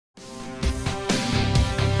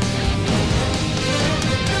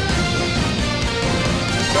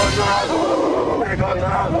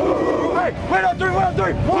Hey, wait on three, wait on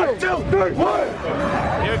three. 1, 2, 3, 1.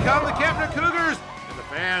 Here come the Kempner Cougars, and the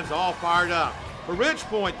fans all fired up. For Ridge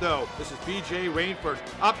Point, though, this is B.J. Rainford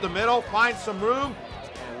up the middle, finds some room,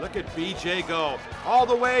 and look at B.J. go all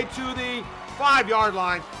the way to the 5-yard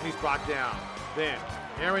line, and he's brought down. Then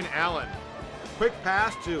Aaron Allen, quick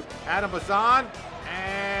pass to Adam Bazan,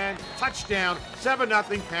 and touchdown,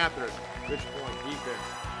 7-0 Panthers. Ridge Point defense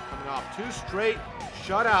coming off 2 straight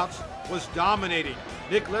shutouts was dominating.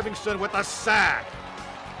 Nick Livingston with a sack.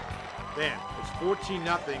 Then it's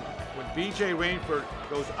 14-0 when B.J. Rainford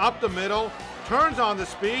goes up the middle, turns on the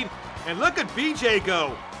speed, and look at B.J.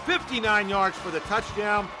 go. 59 yards for the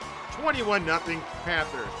touchdown, 21-0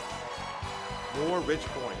 Panthers. More Ridge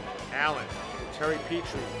Point. Allen, Terry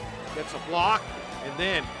Petrie gets a block, and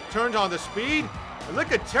then turns on the speed, and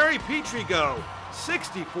look at Terry Petrie go.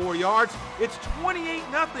 64 yards, it's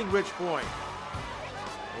 28-0 Ridge Point.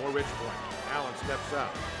 More Ridge Point. Allen steps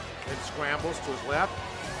up, then scrambles to his left,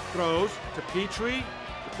 throws to Petrie,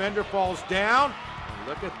 defender falls down, and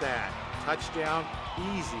look at that. Touchdown,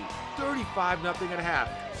 easy. 35-0 at half.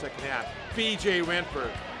 Second half, B.J.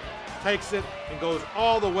 Rainford takes it and goes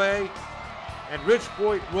all the way, and Ridge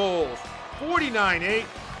Point rolls. 49-8.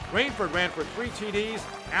 Rainford ran for 3 TDs.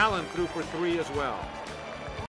 Allen threw for 3 as well.